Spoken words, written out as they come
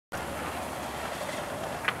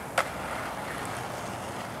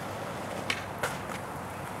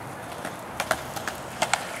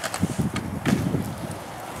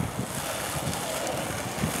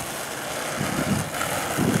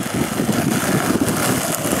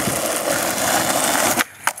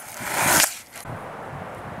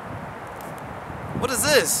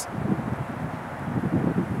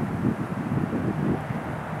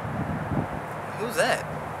that?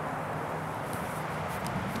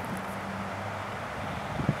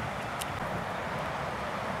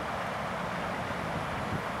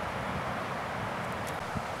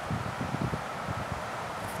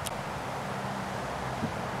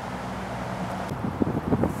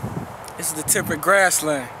 This is the temperate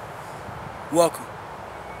grassland. Welcome.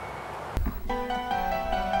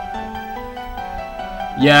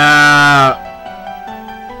 Yeah.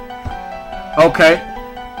 Okay.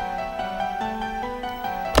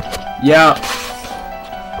 Yeah.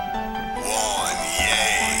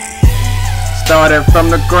 Started from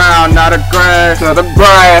the ground, not a grass. To the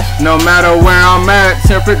grass. No matter where I'm at,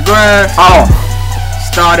 temperate grass. Oh.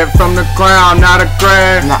 Started from the ground, not a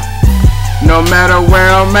grass. Nah. No matter where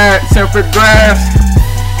I'm at, temperate grass.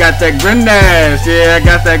 Got that grenade, yeah, I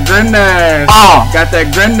got that grenade. Oh. Got that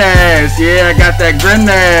grenade, yeah, I got that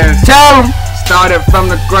grenade. Tell 'em. Started from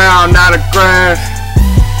the ground, not a grass.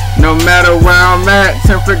 No matter where I'm at,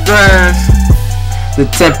 temperate grass. The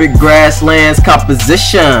temperate grassland's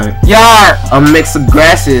composition. Yard. A mix of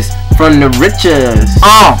grasses from the richest.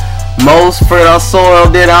 Most fertile soil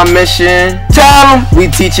that I mention. Tell 'em. We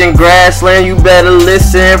teaching grassland, you better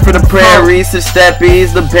listen. From the prairies to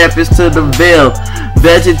steppies, the peppers to the ville.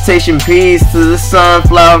 Vegetation peas to the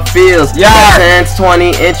sunflower fields. 10 to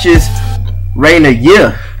 20 inches rain a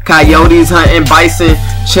year. Coyotes hunting bison,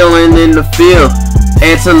 chilling in the field.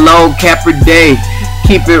 Antelope, capridae,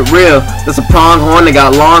 keep it real. There's a pronghorn, they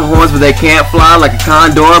got long horns, but they can't fly like a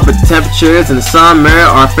condor. But the temperatures in the summer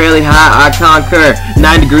are fairly high, I concur.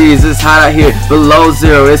 9 degrees, it's hot out here. Below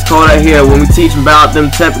zero, it's cold out here. When we teach about them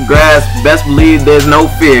temperate grass, best believe there's no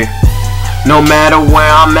fear. No matter where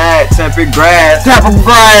I'm at, temperate grass. Temperate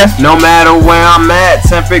grass. No matter where I'm at,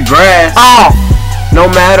 temperate grass. No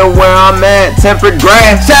matter where I'm at, temperate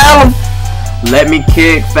grass. Tell 'em. Let me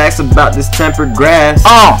kick facts about this temperate grass.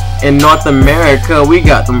 In North America, we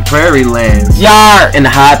got them prairie lands. In the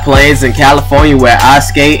high plains in California where I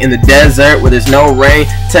skate, in the desert where there's no rain,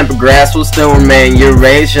 temperate grass will still remain.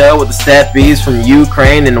 Eurasia with the steppies from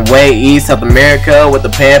Ukraine, and the way east, South America with the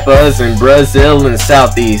pampas, and Brazil in the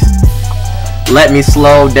southeast. Let me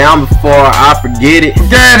slow down before I forget it.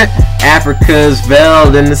 Africa's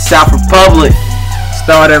veiled in the South Republic.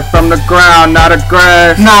 Started from the ground, not a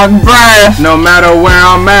grass. Not grass. No matter where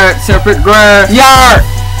I'm at, temperate grass. Yard.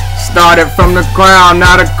 Started from the ground,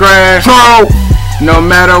 not a grass. No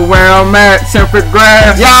matter where I'm at, temperate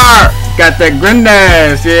grass. Yard. Got that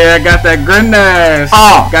grenade, yeah, I got that grenade.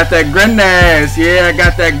 Got that grenade, yeah, I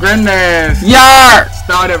got that grenade. Yard.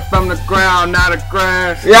 Started from the ground, not a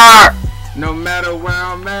grass. Yard. No matter where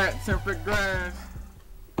I'm at, temperate grass.